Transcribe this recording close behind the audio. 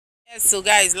Yes, so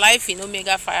guys, life in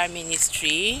Omega Fire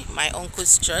Ministry, my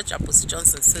uncle's church, Apostle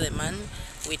Johnson Suleiman,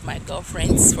 with my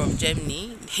girlfriends from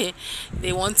Germany.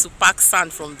 They want to pack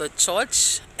sand from the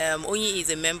church. Onyi is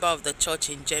a member of the church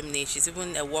in Germany. She's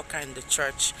even a worker in the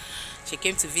church. She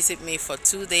came to visit me for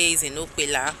 2 days in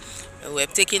Okpela. We're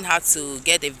taking her to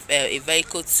get a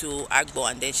vehicle to Agbo,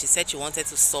 and then she said she wanted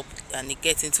to stop and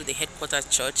get into the headquarters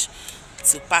church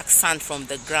to pack sand from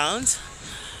the ground,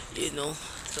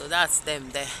 So that's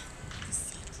them there.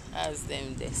 That's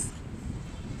them there.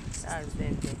 That's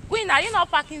them there. Queen, are you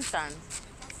not packing sand?